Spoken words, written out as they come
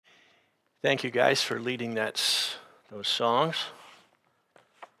Thank you guys for leading those songs.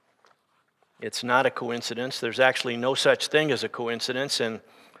 It's not a coincidence. There's actually no such thing as a coincidence. And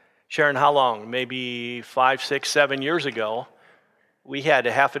Sharon, how long? Maybe 5, 6, 7 years ago, we had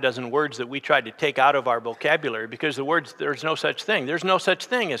a half a dozen words that we tried to take out of our vocabulary because the words, there's no such thing. There's no such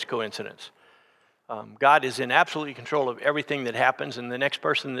thing as coincidence. God is in absolute control of everything that happens, and the next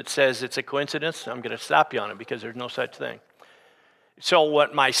person that says it's a coincidence, I'm going to stop you on it because there's no such thing. So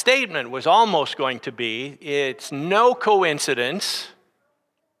what my statement was almost going to be, it's no coincidence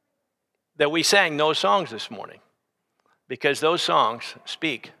that we sang those songs this morning, because those songs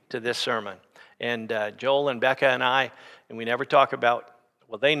speak to this sermon. And Joel and Becca and I, and we never talk about,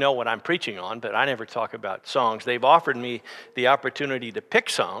 well, they know what I'm preaching on, but I never talk about songs. They've offered me the opportunity to pick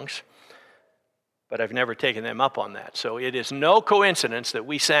songs, but I've never taken them up on that. So it is no coincidence that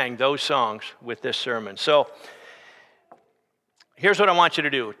we sang those songs with this sermon. So here's what I want you to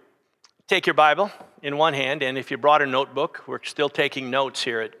do. Take your Bible in one hand, and if you brought a notebook, we're still taking notes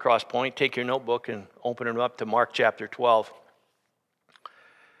here at Cross Point. Take your notebook and open it up to Mark chapter 12.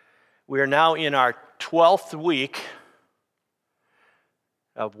 We are now in our 12th week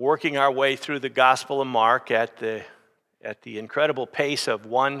of working our way through the Gospel of Mark at the incredible pace of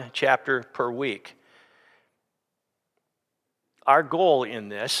one chapter per week. Our goal in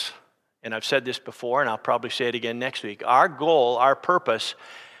this, and I've said this before, and I'll probably say it again next week, our goal, our purpose,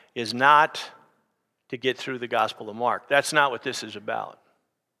 is not to get through the Gospel of Mark. That's not what this is about.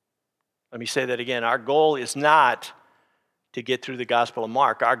 Let me say that again. Our goal is not to get through the Gospel of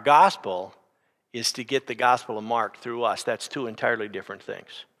Mark. Our gospel is to get the Gospel of Mark through us. That's two entirely different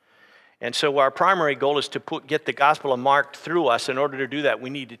things. And so our primary goal is to get the Gospel of Mark through us. In order to do that,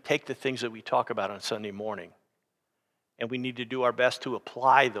 we need to take the things that we talk about on Sunday morning, and we need to do our best to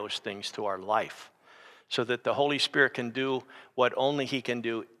apply those things to our life so that the Holy Spirit can do what only He can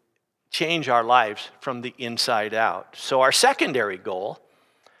do, change our lives from the inside out. So our secondary goal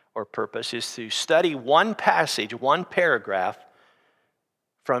or purpose is to study one passage, one paragraph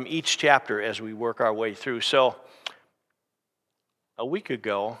from each chapter as we work our way through. So a week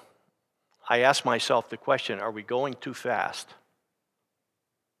ago, I asked myself the question, are we going too fast?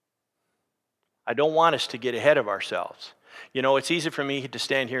 I don't want us to get ahead of ourselves. You know, it's easy for me to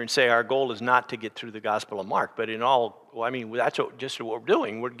stand here and say our goal is not to get through the Gospel of Mark, but that's just what we're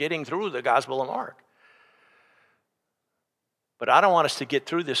doing. We're getting through the Gospel of Mark. But I don't want us to get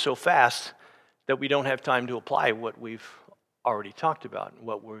through this so fast that we don't have time to apply what we've already talked about,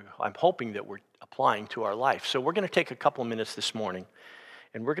 I'm hoping that we're applying to our life. So we're going to take a couple of minutes this morning,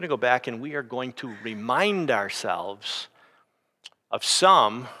 and we're going to go back and we are going to remind ourselves of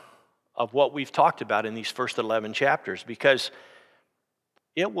some of what we've talked about in these first 11 chapters, because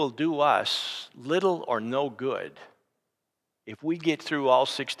it will do us little or no good if we get through all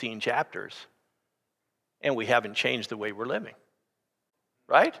 16 chapters and we haven't changed the way we're living.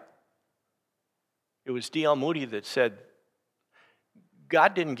 Right? It was D.L. Moody that said,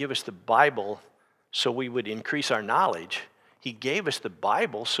 God didn't give us the Bible so we would increase our knowledge. He gave us the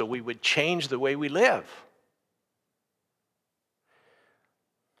Bible so we would change the way we live.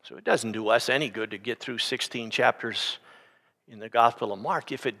 So it doesn't do us any good to get through 16 chapters in the Gospel of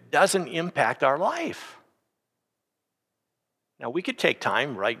Mark if it doesn't impact our life. Now, we could take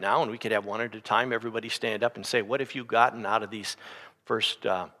time right now, and we could have one at a time, everybody stand up and say, what have you gotten out of these first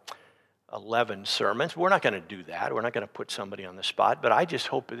 11 sermons? We're not going to do that. We're not going to put somebody on the spot, but I just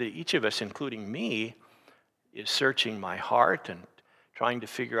hope that each of us, including me, is searching my heart and trying to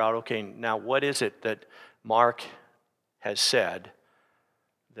figure out, okay, now what is it that Mark has said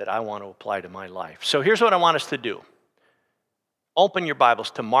that I want to apply to my life? So here's what I want us to do. Open your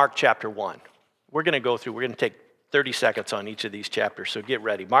Bibles to Mark chapter 1. We're going to take 30 seconds on each of these chapters, so get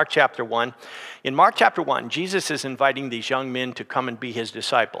ready. Mark chapter 1. In Mark chapter 1, Jesus is inviting these young men to come and be His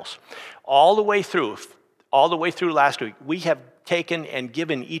disciples. All the way through last week, we have taken and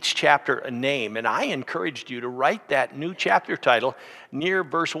given each chapter a name, and I encouraged you to write that new chapter title near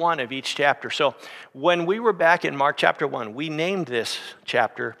verse 1 of each chapter. So when we were back in Mark chapter 1, we named this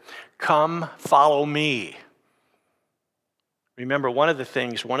chapter, Come Follow Me. Remember, one of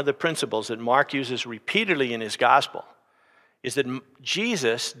the principles that Mark uses repeatedly in his gospel is that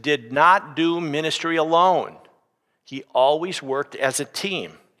Jesus did not do ministry alone. He always worked as a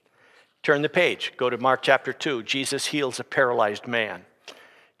team. Turn the page. Go to Mark chapter 2. Jesus heals a paralyzed man.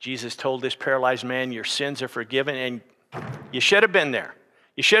 Jesus told this paralyzed man, your sins are forgiven, and you should have been there.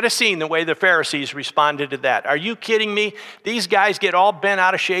 You should have seen the way the Pharisees responded to that. Are you kidding me? These guys get all bent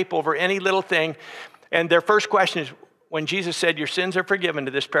out of shape over any little thing, and their first question is, when Jesus said, your sins are forgiven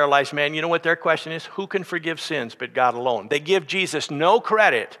to this paralyzed man, you know what their question is? Who can forgive sins but God alone? They give Jesus no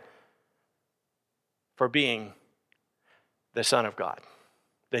credit for being the Son of God,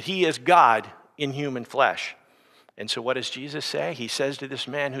 that he is God in human flesh. And so what does Jesus say? He says to this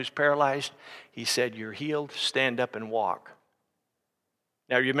man who's paralyzed, he said, "You're healed, stand up and walk."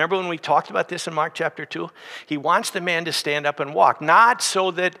 Now, you remember when we talked about this in Mark chapter 2? He wants the man to stand up and walk, not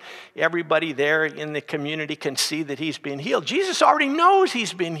so that everybody there in the community can see that he's been healed. Jesus already knows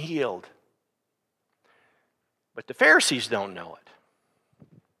he's been healed. But the Pharisees don't know it.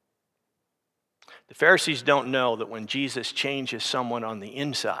 The Pharisees don't know that when Jesus changes someone on the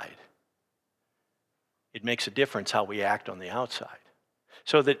inside, it makes a difference how we act on the outside.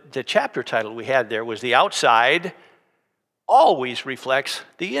 So the chapter title we had there was "The Outside Always Reflects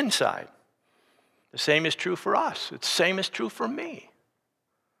the Inside." The same is true for us. The same is true for me.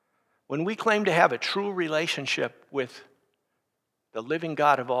 When we claim to have a true relationship with the living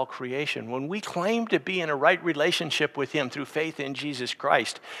God of all creation, when we claim to be in a right relationship with him through faith in Jesus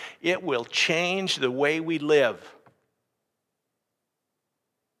Christ, it will change the way we live.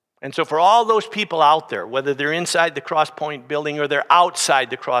 And so for all those people out there, whether they're inside the Crosspoint building or they're outside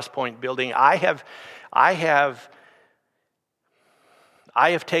the Crosspoint building, I have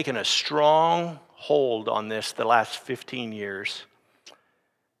taken a strong hold on this the last 15 years.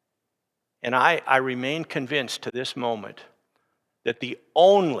 And I remain convinced to this moment that the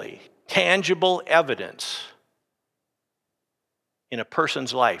only tangible evidence in a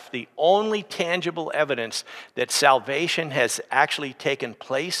person's life, the only tangible evidence that salvation has actually taken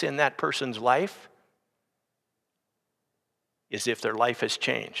place in that person's life, is if their life has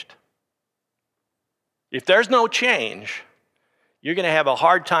changed. If there's no change, you're going to have a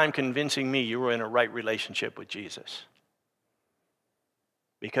hard time convincing me you were in a right relationship with Jesus.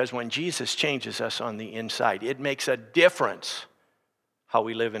 Because when Jesus changes us on the inside, it makes a difference how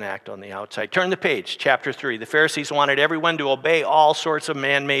we live and act on the outside. Turn the page, chapter 3. The Pharisees wanted everyone to obey all sorts of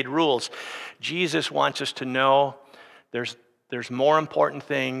man-made rules. Jesus wants us to know there's more important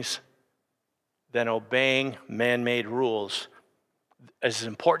things than obeying man-made rules. As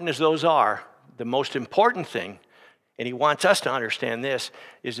important as those are, the most important thing, and he wants us to understand this,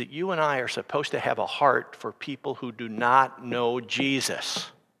 is that you and I are supposed to have a heart for people who do not know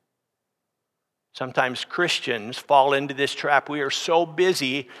Jesus. Sometimes Christians fall into this trap. We are so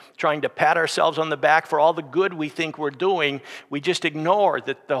busy trying to pat ourselves on the back for all the good we think we're doing, we just ignore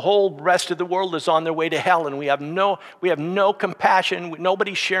that the whole rest of the world is on their way to hell, and we have no compassion.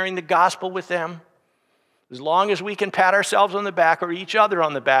 Nobody's sharing the gospel with them. As long as we can pat ourselves on the back or each other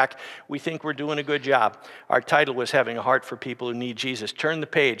on the back, we think we're doing a good job. Our title was Having a Heart for People Who Need Jesus. Turn the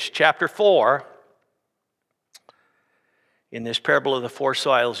page. Chapter 4. In this parable of the four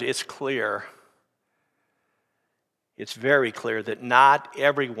soils, it's clear. It's very clear that not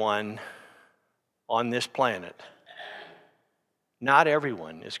everyone on this planet, not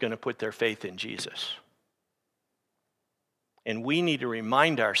everyone is going to put their faith in Jesus. And we need to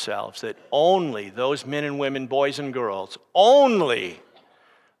remind ourselves that only those men and women, boys and girls, only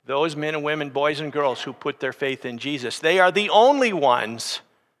those men and women, boys and girls who put their faith in Jesus, they are the only ones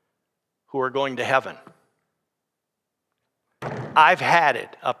who are going to heaven. I've had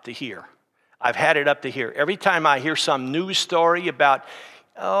it up to here. I've had it up to here. Every time I hear some news story about,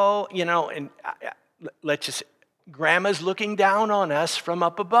 let's just, grandma's looking down on us from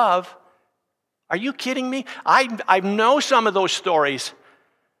up above. Are you kidding me? I know some of those stories,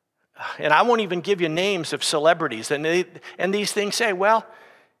 and I won't even give you names of celebrities. And these things say, well,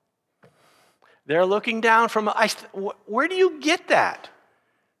 they're looking down from, where do you get that?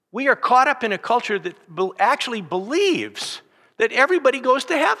 We are caught up in a culture that actually believes that everybody goes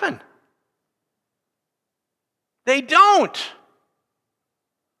to heaven. They don't.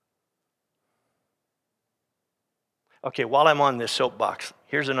 Okay, while I'm on this soapbox,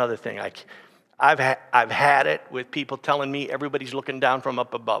 here's another thing. I've had it with people telling me everybody's looking down from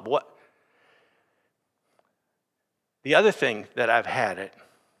up above. What? The other thing that I've had it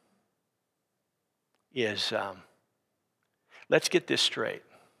is, let's get this straight.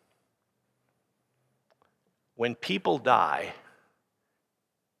 When people die,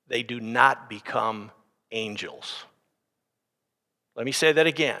 they do not become angels. Let me say that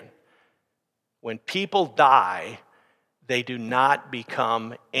again. When people die, they do not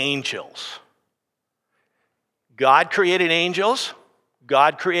become angels. God created angels.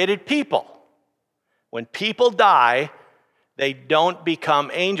 God created people. When people die, they don't become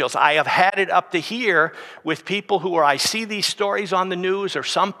angels. I have had it up to here with people who I see these stories on the news, or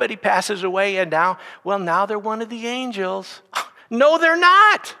somebody passes away and now they're one of the angels. No, they're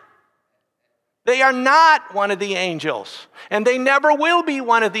not. They are not one of the angels, and they never will be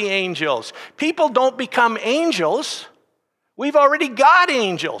one of the angels. People don't become angels. We've already got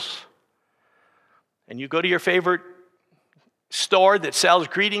angels. And you go to your favorite store that sells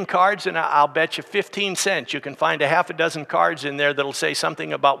greeting cards, and I'll bet you 15 cents you can find a half a dozen cards in there that'll say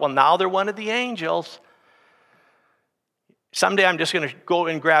something about, well, now they're one of the angels. Someday I'm just going to go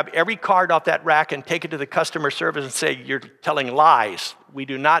and grab every card off that rack and take it to the customer service and say, you're telling lies. We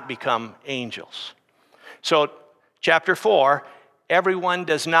do not become angels. So, chapter 4, everyone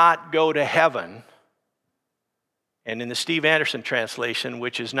does not go to heaven. And in the Steve Anderson translation,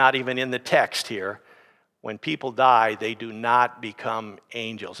 which is not even in the text here, when people die, they do not become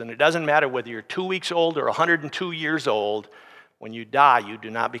angels. And it doesn't matter whether you're 2 weeks old or 102 years old. When you die, you do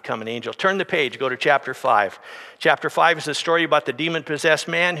not become an angel. Turn the page, go to chapter 5. Chapter 5 is a story about the demon-possessed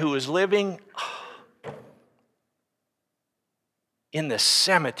man who is living in the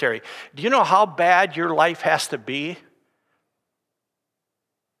cemetery. Do you know how bad your life has to be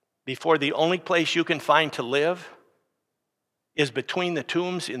before the only place you can find to live is between the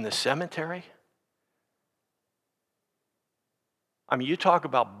tombs in the cemetery? I mean, you talk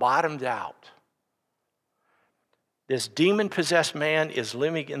about bottomed out. This demon-possessed man is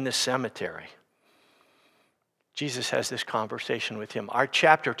living in the cemetery. Jesus has this conversation with him. Our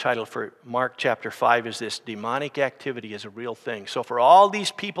chapter title for Mark chapter 5 is this: demonic activity is a real thing. So for all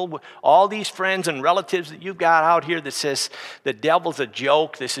these people, all these friends and relatives that you've got out here that says the devil's a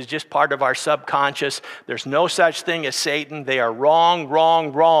joke, this is just part of our subconscious, there's no such thing as Satan, they are wrong,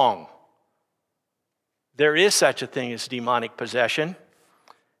 wrong, wrong. There is such a thing as demonic possession,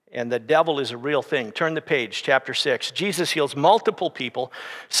 and the devil is a real thing. Turn the page, chapter 6. Jesus heals multiple people.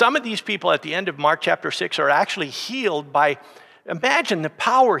 Some of these people at the end of Mark chapter 6 are actually healed by, imagine the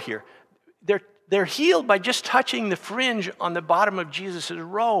power here. They're healed by just touching the fringe on the bottom of Jesus'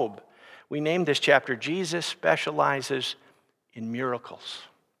 robe. We named this chapter, Jesus Specializes in Miracles.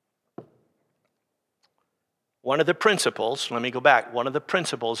 One of the principles, let me go back, one of the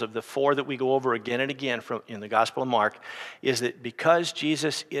principles of the 4 that we go over again and again in the Gospel of Mark is that because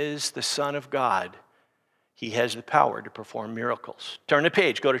Jesus is the Son of God, he has the power to perform miracles. Turn the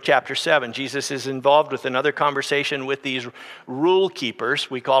page, go to chapter 7. Jesus is involved with another conversation with these rule keepers.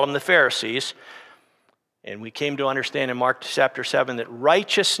 We call them the Pharisees. And we came to understand in Mark chapter 7 that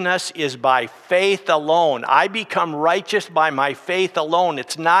righteousness is by faith alone. I become righteous by my faith alone.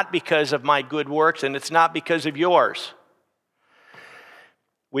 It's not because of my good works, and it's not because of yours.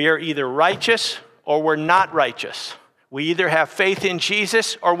 We are either righteous or we're not righteous. We either have faith in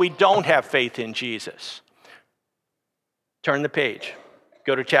Jesus or we don't have faith in Jesus. Turn the page.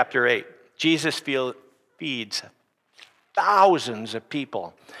 Go to chapter 8. Jesus feeds thousands of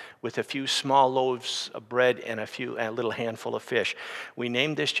people with a few small loaves of bread and a little handful of fish. We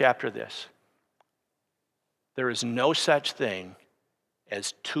named this chapter this: there is no such thing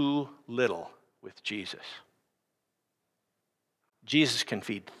as too little with Jesus. Jesus can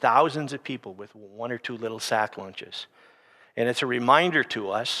feed thousands of people with 1 or 2 little sack lunches. And it's a reminder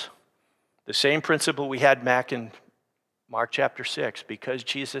to us, the same principle we had back in Mark chapter 6, because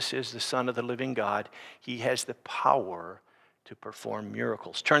Jesus is the Son of the living God, he has the power to perform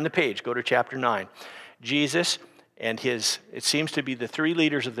miracles. Turn the page, go to chapter 9. Jesus and it seems to be the 3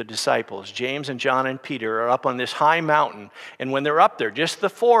 leaders of the disciples, James and John and Peter, are up on this high mountain. And when they're up there, just the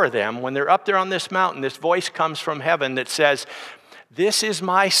 4 of them, when they're up there on this mountain, this voice comes from heaven that says, "This is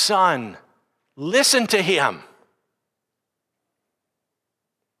my Son, listen to him."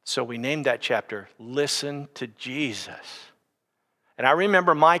 So we named that chapter, Listen to Jesus. And I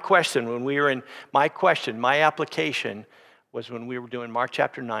remember my question when we were in, my application was when we were doing Mark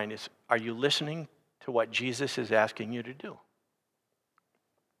chapter 9 is, are you listening to what Jesus is asking you to do?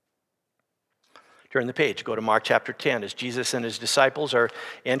 Turn the page, go to Mark chapter 10. As Jesus and his disciples are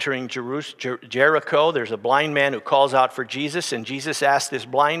entering Jericho, there's a blind man who calls out for Jesus, and Jesus asks this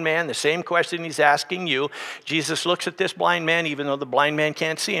blind man the same question he's asking you. Jesus looks at this blind man, even though the blind man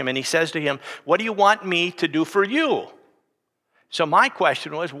can't see him, and he says to him, "What do you want me to do for you?" So my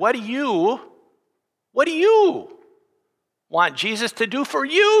question was, what do you want Jesus to do for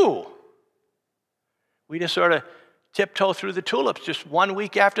you? We just sort of tiptoe through the tulips just 1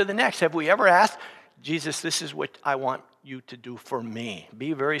 week after the next. Have we ever asked, Jesus, this is what I want you to do for me?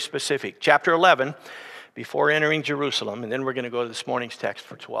 Be very specific. Chapter 11, before entering Jerusalem, and then we're going to go to this morning's text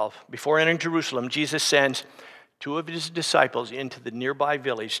for 12. Before entering Jerusalem, Jesus sends 2 of his disciples into the nearby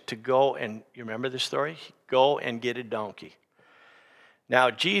village to go and, you remember the story? Go and get a donkey. Now,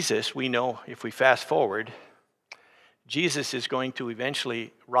 Jesus, we know, if we fast forward, Jesus is going to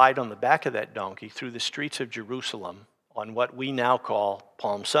eventually ride on the back of that donkey through the streets of Jerusalem on what we now call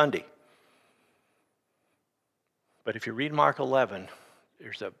Palm Sunday. But if you read Mark 11,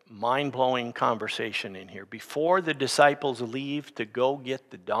 there's a mind-blowing conversation in here. Before the disciples leave to go get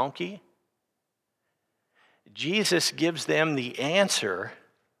the donkey, Jesus gives them the answer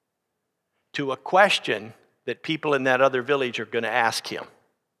to a question that people in that other village are going to ask him,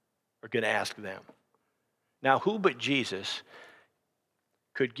 or going to ask them. Now, who but Jesus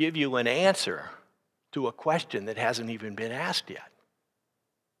could give you an answer to a question that hasn't even been asked yet?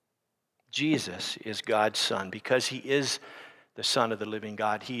 Jesus is God's Son. Because he is the Son of the living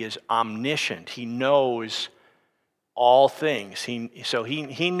God, he is omniscient. He knows all things.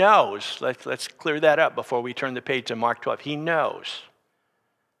 He knows. Let's clear that up before we turn the page to Mark 12. He knows.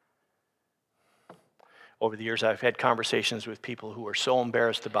 Over the years, I've had conversations with people who are so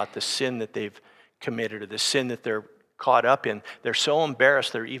embarrassed about the sin that they've committed or the sin that they're caught up in. They're so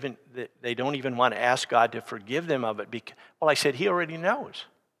embarrassed they don't even want to ask God to forgive them of it. Well, I said, he already knows.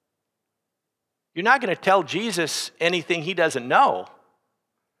 You're not going to tell Jesus anything he doesn't know.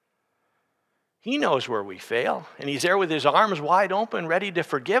 He knows where we fail, and he's there with his arms wide open, ready to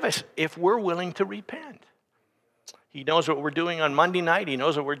forgive us if we're willing to repent. He knows what we're doing on Monday night. He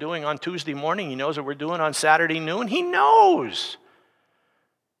knows what we're doing on Tuesday morning. He knows what we're doing on Saturday noon. He knows.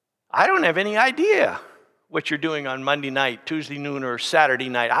 I don't have any idea what you're doing on Monday night, Tuesday noon, or Saturday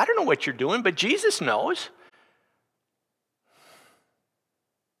night. I don't know what you're doing, but Jesus knows.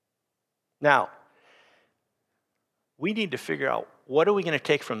 Now, we need to figure out what are we going to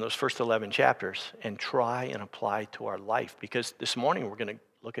take from those first 11 chapters and try and apply to our life. Because this morning we're going to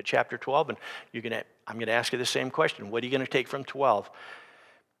look at chapter 12, and I'm going to ask you the same question. What are you going to take from 12?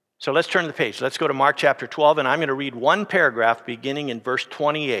 So let's turn the page. Let's go to Mark chapter 12, and I'm going to read one paragraph beginning in verse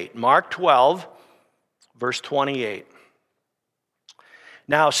 28. Mark 12, verse 28.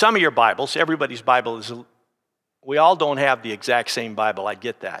 Now, some of your Bibles, everybody's Bible we all don't have the exact same Bible. I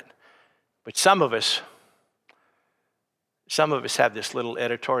get that. But some of us have this little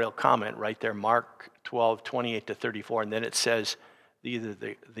editorial comment right there, Mark 12, 28 to 34, and then it says either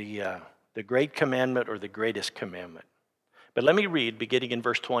the great commandment or the greatest commandment. But let me read, beginning in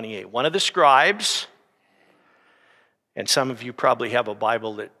verse 28. One of the scribes, and some of you probably have a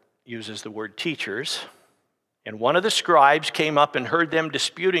Bible that uses the word teachers, and one of the scribes came up and heard them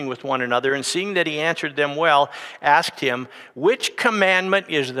disputing with one another, and seeing that he answered them well, asked him, which commandment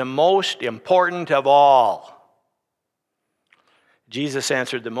is the most important of all? Jesus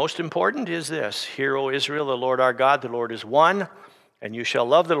answered, the most important is this, hear, O Israel, the Lord our God, the Lord is one, and you shall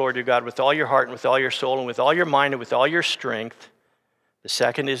love the Lord your God with all your heart and with all your soul and with all your mind and with all your strength. The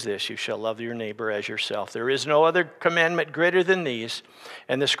second is this, you shall love your neighbor as yourself. There is no other commandment greater than these.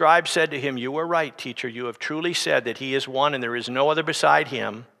 And the scribe said to him, you are right, teacher. You have truly said that he is one and there is no other beside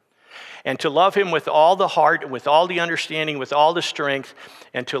him. And to love him with all the heart and with all the understanding, with all the strength,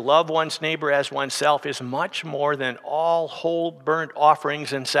 and to love one's neighbor as oneself is much more than all whole burnt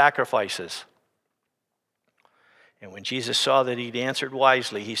offerings and sacrifices. And when Jesus saw that he'd answered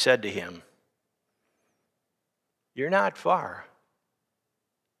wisely, he said to him, you're not far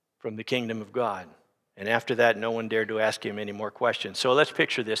from the kingdom of God. And after that, no one dared to ask him any more questions. So let's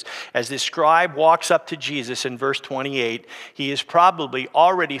picture this. As the scribe walks up to Jesus in verse 28, he is probably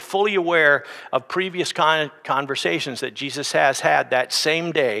already fully aware of previous conversations that Jesus has had that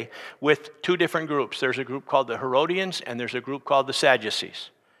same day with two different groups. There's a group called the Herodians, and there's a group called the Sadducees.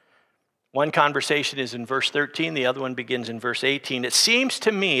 One conversation is in verse 13, the other one begins in verse 18. It seems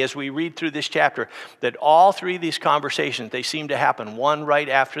to me, as we read through this chapter, that all three of these conversations, they seem to happen one right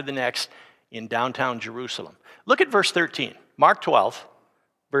after the next in downtown Jerusalem. Look at verse 13, Mark 12,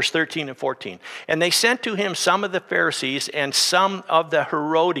 verse 13 and 14. And they sent to him some of the Pharisees and some of the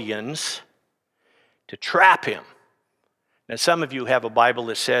Herodians to trap him. Now, some of you have a Bible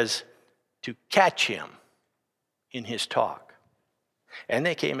that says to catch him in his talk. And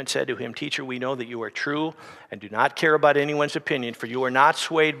they came and said to him, teacher, we know that you are true and do not care about anyone's opinion, for you are not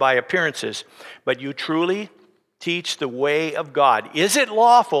swayed by appearances, but you truly teach the way of God. Is it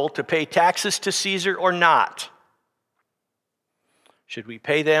lawful to pay taxes to Caesar or not? Should we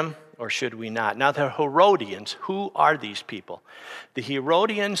pay them or should we not? Now the Herodians, who are these people? The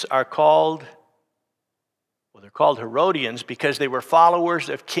Herodians are called, they're called Herodians because they were followers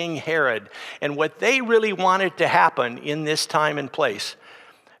of King Herod. And what they really wanted to happen in this time and place,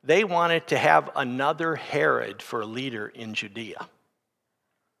 they wanted to have another Herod for a leader in Judea.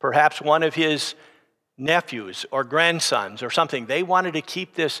 Perhaps one of his nephews or grandsons or something. They wanted to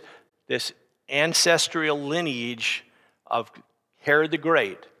keep this ancestral lineage of Herod the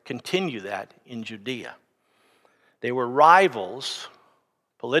Great, continue that in Judea. They were rivals,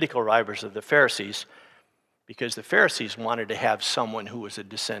 political rivals of the Pharisees, because the Pharisees wanted to have someone who was a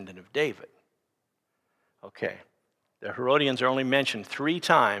descendant of David. Okay, the Herodians are only mentioned 3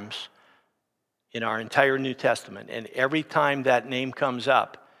 times in our entire New Testament, and every time that name comes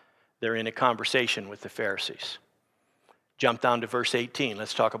up, They're in a conversation with the Pharisees. Jump down to verse 18.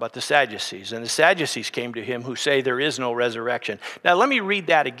 Let's talk about the Sadducees. And the Sadducees came to him who say there is no resurrection. Now let me read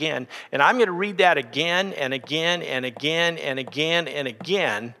that again. And I'm going to read that again and again and again and again and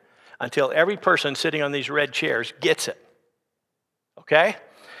again until every person sitting on these red chairs gets it. Okay?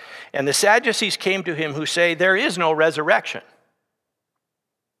 And the Sadducees came to him who say there is no resurrection.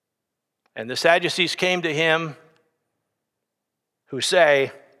 And the Sadducees came to him who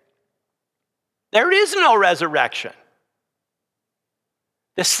say there is no resurrection.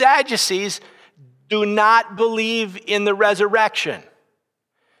 The Sadducees do not believe in the resurrection.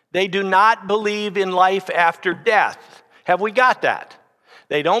 They do not believe in life after death. Have we got that?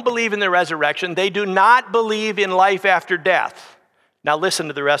 They don't believe in the resurrection. They do not believe in life after death. Now listen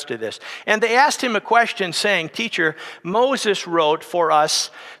to the rest of this. And they asked him a question saying, Teacher, Moses wrote for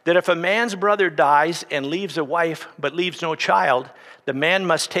us that if a man's brother dies and leaves a wife but leaves no child, the man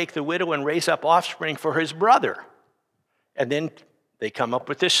must take the widow and raise up offspring for his brother. And then they come up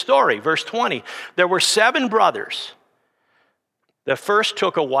with this story. Verse 20, there were 7 brothers. The first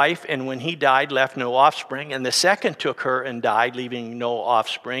took a wife, and when he died, left no offspring. And the second took her and died, leaving no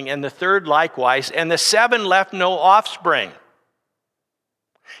offspring. And the third likewise. And the 7 left no offspring.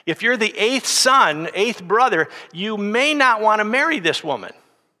 If you're the 8th son, 8th brother, you may not want to marry this woman.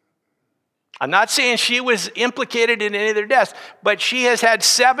 I'm not saying she was implicated in any of their deaths, but she has had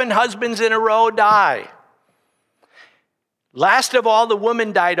 7 husbands in a row die. Last of all, the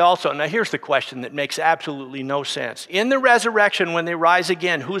woman died also. Now here's the question that makes absolutely no sense. In the resurrection, when they rise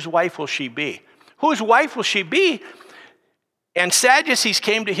again, whose wife will she be? Whose wife will she be? And Sadducees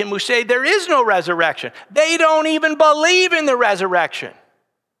came to him who say, there is no resurrection. They don't even believe in the resurrection.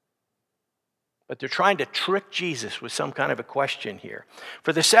 But they're trying to trick Jesus with some kind of a question here.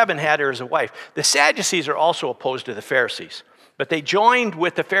 For the 7 had her as a wife. The Sadducees are also opposed to the Pharisees. But they joined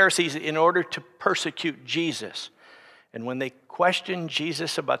with the Pharisees in order to persecute Jesus. And when they questioned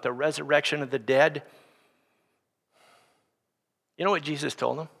Jesus about the resurrection of the dead, you know what Jesus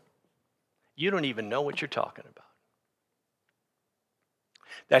told them? You don't even know what you're talking about.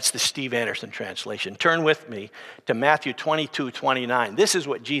 That's the Steve Anderson translation. Turn with me to Matthew 22:29. This is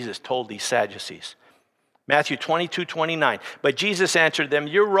what Jesus told these Sadducees. Matthew 22:29. But Jesus answered them,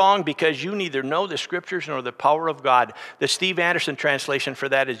 you're wrong because you neither know the scriptures nor the power of God. The Steve Anderson translation for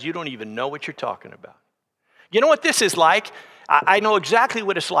that is you don't even know what you're talking about. You know what this is like? I know exactly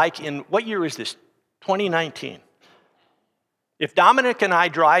what it's like in, what year is this? 2019. If Dominic and I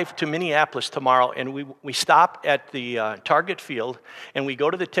drive to Minneapolis tomorrow and we stop at the Target Field and we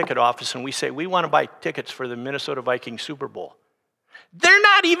go to the ticket office and we say, we want to buy tickets for the Minnesota Vikings Super Bowl. They're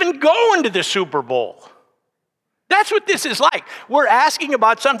not even going to the Super Bowl. That's what this is like. We're asking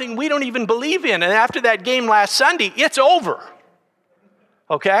about something we don't even believe in. And after that game last Sunday, it's over.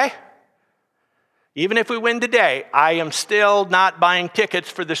 Okay? Even if we win today, I am still not buying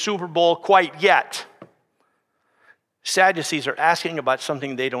tickets for the Super Bowl quite yet. Sadducees are asking about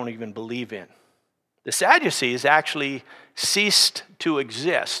something they don't even believe in. The Sadducees actually ceased to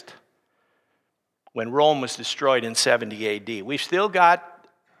exist when Rome was destroyed in 70 AD. We've still got,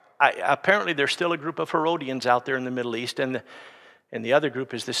 apparently there's still a group of Herodians out there in the Middle East, and the other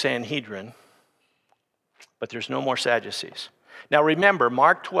group is the Sanhedrin, but there's no more Sadducees. Now remember,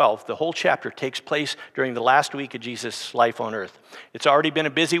 Mark 12, the whole chapter takes place during the last week of Jesus' life on earth. It's already been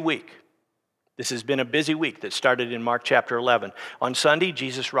a busy week. This has been a busy week that started in Mark chapter 11. On Sunday,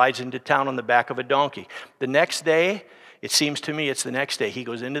 Jesus rides into town on the back of a donkey. The next day, it seems to me it's the next day, he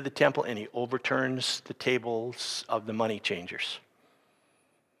goes into the temple and he overturns the tables of the money changers.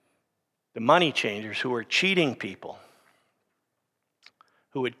 The money changers who were cheating people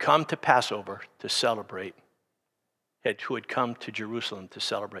who had come to Passover to celebrate, who had come to Jerusalem to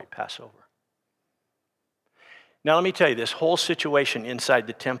celebrate Passover. Now let me tell you, this whole situation inside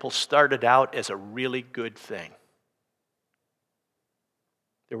the temple started out as a really good thing.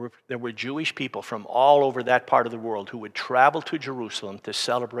 There were Jewish people from all over that part of the world who would travel to Jerusalem to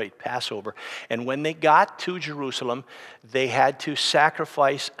celebrate Passover. And when they got to Jerusalem, they had to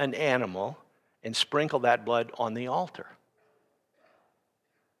sacrifice an animal and sprinkle that blood on the altar.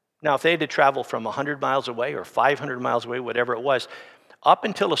 Now, if they had to travel from 100 miles away or 500 miles away, whatever it was, up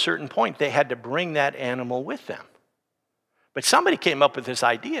until a certain point, they had to bring that animal with them. But somebody came up with this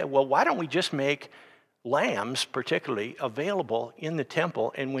idea, well, why don't we just make lambs, particularly, available in the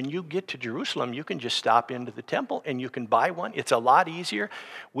temple, and when you get to Jerusalem, you can just stop into the temple and you can buy one. It's a lot easier.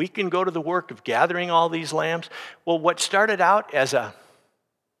 We can go to the work of gathering all these lambs. Well, what started out as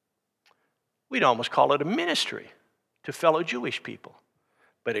we'd almost call it a ministry to fellow Jewish people,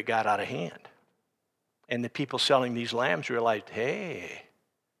 but it got out of hand. And the people selling these lambs realized, hey,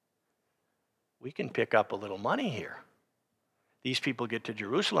 we can pick up a little money here. These people get to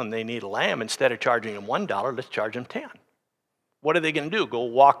Jerusalem, they need a lamb. Instead of charging them $1, let's charge them 10. What are they going to do? Go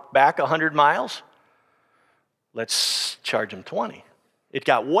walk back 100 miles? Let's charge them 20. It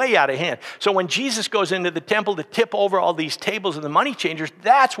got way out of hand. So when Jesus goes into the temple to tip over all these tables of the money changers,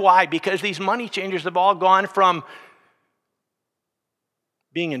 that's why, because these money changers have all gone from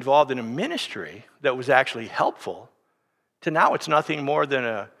being involved in a ministry that was actually helpful to now it's nothing more than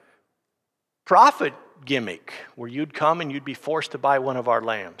a profit gimmick where you'd come and you'd be forced to buy one of our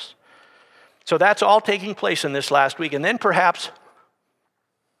lambs. So that's all taking place in this last week. And then perhaps,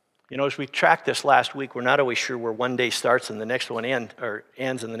 as we tracked this last week, we're not always sure where one day starts and the next one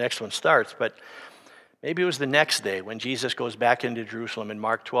ends and the next one starts. But maybe it was the next day when Jesus goes back into Jerusalem in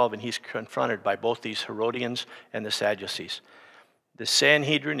Mark 12 and he's confronted by both these Herodians and the Sadducees. The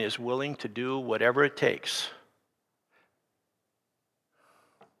Sanhedrin is willing to do whatever it takes.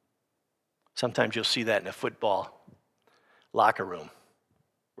 Sometimes you'll see that in a football locker room.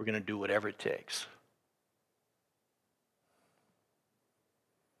 We're going to do whatever it takes.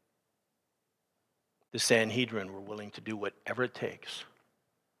 The Sanhedrin were willing to do whatever it takes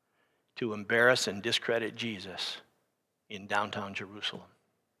to embarrass and discredit Jesus in downtown Jerusalem.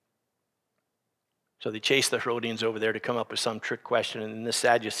 So they chased the Herodians over there to come up with some trick question, and then the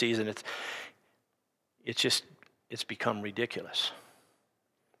Sadducees, and it's become ridiculous.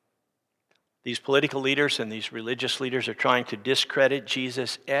 These political leaders and these religious leaders are trying to discredit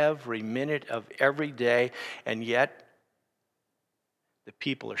Jesus every minute of every day, and yet the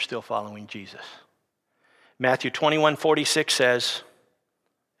people are still following Jesus. Matthew 21:46 says,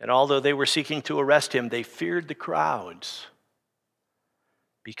 and although they were seeking to arrest him, they feared the crowds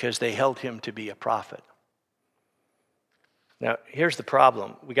because they held him to be a prophet. Now, here's the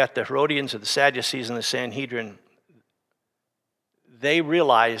problem. We got the Herodians and the Sadducees and the Sanhedrin. They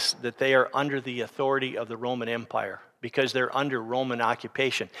realize that they are under the authority of the Roman Empire because they're under Roman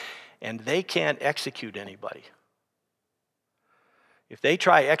occupation, and they can't execute anybody. If they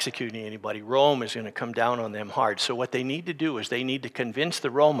try executing anybody, Rome is going to come down on them hard. So what they need to do is they need to convince the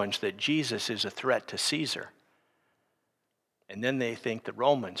Romans that Jesus is a threat to Caesar. And then they think the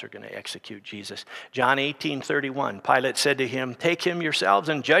Romans are going to execute Jesus. John 18:31, Pilate said to him, "Take him yourselves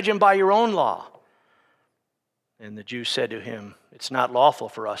and judge him by your own law." And the Jews said to him, "It's not lawful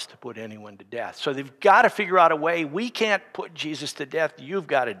for us to put anyone to death." So they've got to figure out a way. We can't put Jesus to death. You've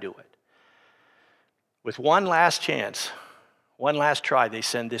got to do it. With one last chance, one last try, they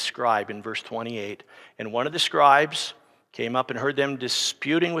send this scribe in verse 28. And one of the scribes came up and heard them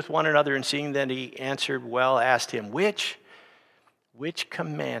disputing with one another, and seeing that he answered well, asked him, Which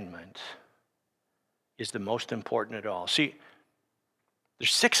commandment is the most important at all? See,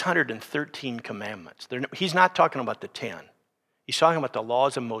 there's 613 commandments. He's not talking about the 10. He's talking about the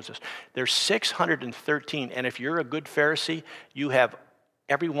laws of Moses. There's 613, and if you're a good Pharisee, you have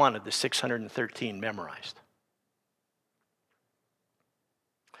every one of the 613 memorized.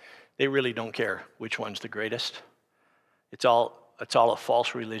 They really don't care which one's the greatest. It's all a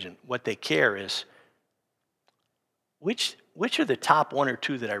false religion. What they care is which are the top one or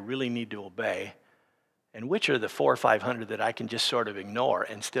two that I really need to obey, and which are the 400 or 500 that I can just sort of ignore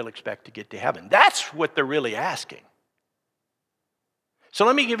and still expect to get to heaven. That's what they're really asking. So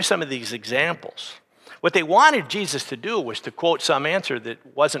let me give you some of these examples. What they wanted Jesus to do was to quote some answer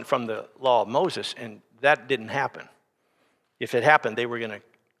that wasn't from the law of Moses, and that didn't happen. If it happened, they were going to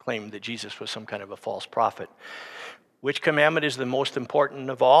claim that Jesus was some kind of a false prophet. Which commandment is the most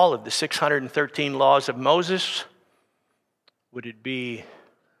important of all of the 613 laws of Moses? Would it be,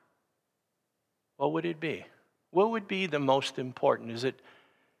 what would it be? What would be the most important? Is it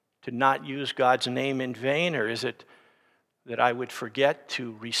to not use God's name in vain, or is it that I would forget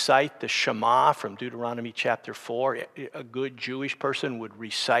to recite the Shema from Deuteronomy chapter 4? A good Jewish person would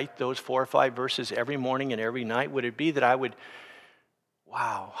recite those 4 or 5 verses every morning and every night. Would it be that I would,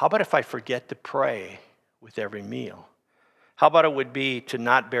 how about if I forget to pray with every meal? How about it would be to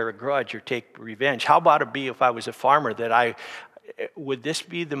not bear a grudge or take revenge? How about it be if I was a farmer that would this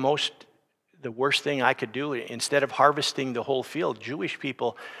be the worst thing I could do? Instead of harvesting the whole field, Jewish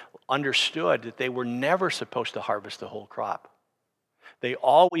people understood that they were never supposed to harvest the whole crop. They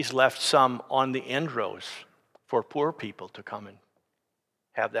always left some on the end rows for poor people to come and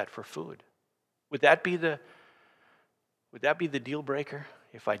have that for food. Would that be the deal breaker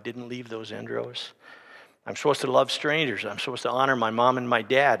if I didn't leave those end rows? I'm supposed to love strangers. I'm supposed to honor my mom and my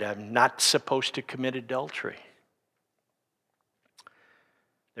dad. I'm not supposed to commit adultery.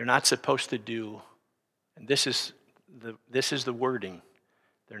 They're not supposed to do, and this is the wording,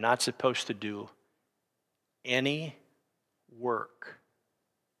 they're not supposed to do any work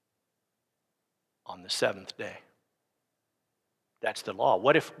on the seventh day. That's the law.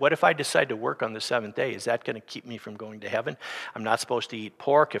 What if I decide to work on the seventh day? Is that going to keep me from going to heaven? I'm not supposed to eat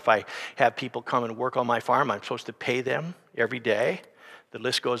pork. If I have people come and work on my farm, I'm supposed to pay them every day. The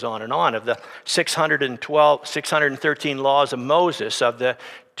list goes on and on. Of the 613 laws of Moses, of the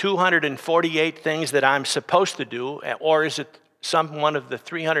 248 things that I'm supposed to do, or is it one of the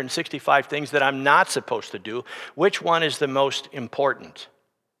 365 things that I'm not supposed to do? Which one is the most important?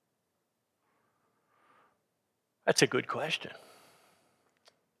 That's a good question.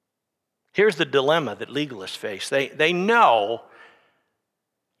 Here's the dilemma that legalists face. They know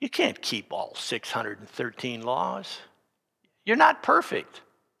you can't keep all 613 laws. You're not perfect.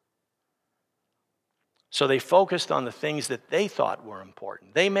 So they focused on the things that they thought were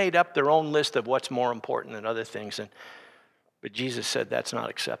important. They made up their own list of what's more important than other things, but Jesus said that's not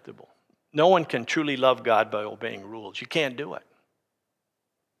acceptable. No one can truly love God by obeying rules. You can't do it.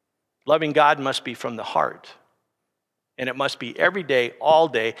 Loving God must be from the heart. And it must be every day, all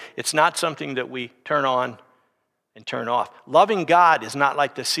day. It's not something that we turn on and turn off. Loving God is not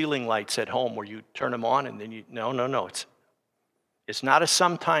like the ceiling lights at home where you turn them on and then you, no. It's not a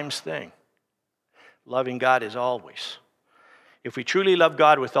sometimes thing. Loving God is always. If we truly love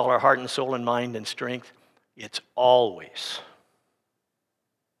God with all our heart and soul and mind and strength, it's always.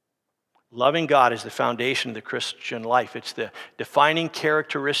 Loving God is the foundation of the Christian life. It's the defining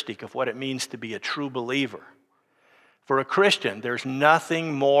characteristic of what it means to be a true believer. For a Christian, there's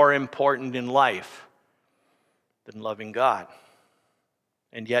nothing more important in life than loving God.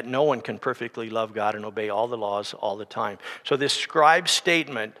 And yet no one can perfectly love God and obey all the laws all the time. So this scribe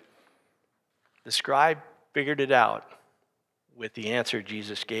statement, the scribe figured it out with the answer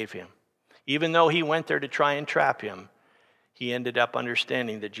Jesus gave him. Even though he went there to try and trap him, he ended up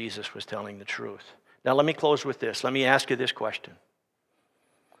understanding that Jesus was telling the truth. Now let me close with this. Let me ask you this question.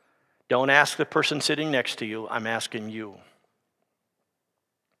 Don't ask the person sitting next to you. I'm asking you.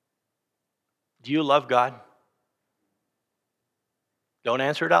 Do you love God? Don't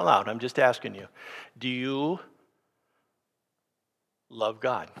answer it out loud. I'm just asking you. Do you love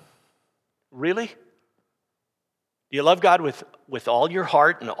God? Really? Do you love God with all your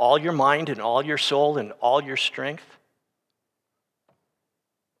heart and all your mind and all your soul and all your strength?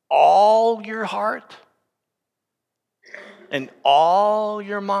 All your heart and all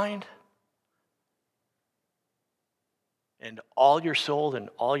your mind? And all your soul and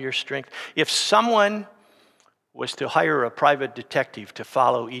all your strength. If someone was to hire a private detective to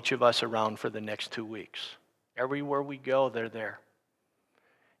follow each of us around for the next 2 weeks, everywhere we go, they're there.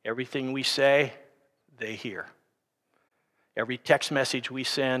 Everything we say, they hear. Every text message we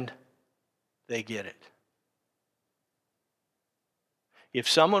send, they get it. If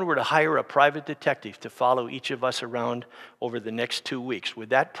someone were to hire a private detective to follow each of us around over the next 2 weeks,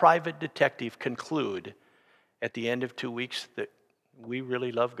 would that private detective conclude at the end of 2 weeks that we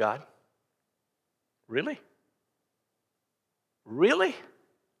really love God? Really? Really?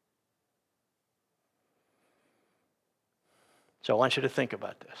 So I want you to think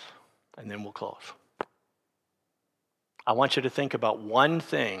about this, and then we'll close. I want you to think about one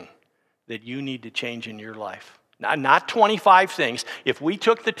thing that you need to change in your life. Not 25 things. If we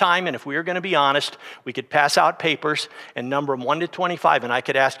took the time and if we were going to be honest, we could pass out papers and number them 1 to 25, and I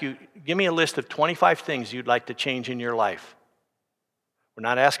could ask you, give me a list of 25 things you'd like to change in your life. We're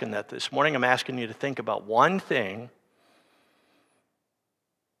not asking that this morning. I'm asking you to think about one thing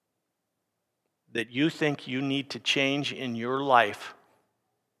that you think you need to change in your life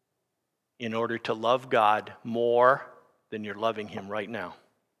in order to love God more than you're loving Him right now.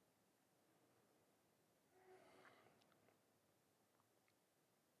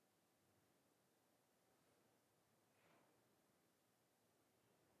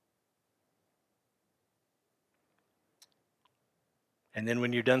 And then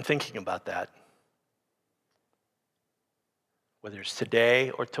when you're done thinking about that, whether it's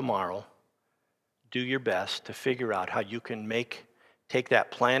today or tomorrow, do your best to figure out how you can take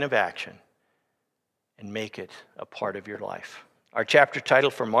that plan of action and make it a part of your life. Our chapter title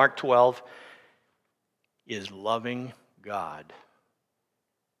for Mark 12 is Loving God.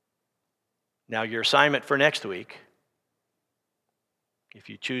 Now, your assignment for next week, if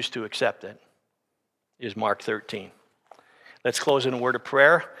you choose to accept it, is Mark 13. Let's close in a word of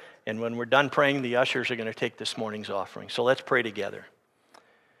prayer, and when we're done praying, the ushers are going to take this morning's offering. So let's pray together.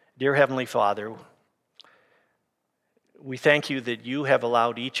 Dear Heavenly Father, we thank you that you have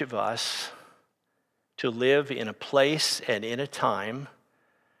allowed each of us to live in a place and in a time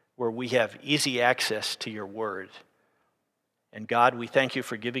where we have easy access to your word. And God, we thank you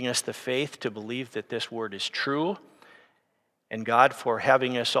for giving us the faith to believe that this word is true. And God, for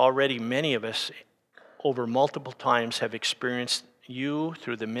having us already, many of us, over multiple times have experienced you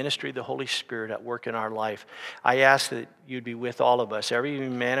through the ministry of the Holy Spirit at work in our life. I ask that you'd be with all of us, every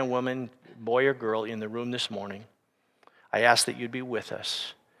man and woman, boy or girl in the room this morning. I ask that you'd be with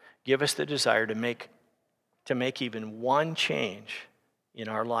us. Give us the desire to make even one change in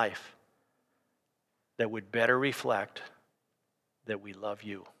our life that would better reflect that we love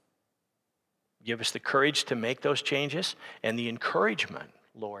you. Give us the courage to make those changes and the encouragement,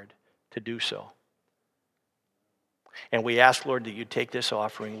 Lord, to do so. And we ask, Lord, that you take this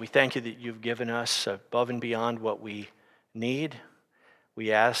offering. We thank you that you've given us above and beyond what we need.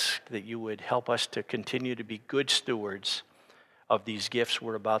 We ask that you would help us to continue to be good stewards of these gifts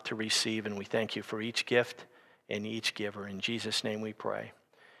we're about to receive. And we thank you for each gift and each giver. In Jesus' name we pray.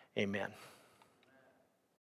 Amen.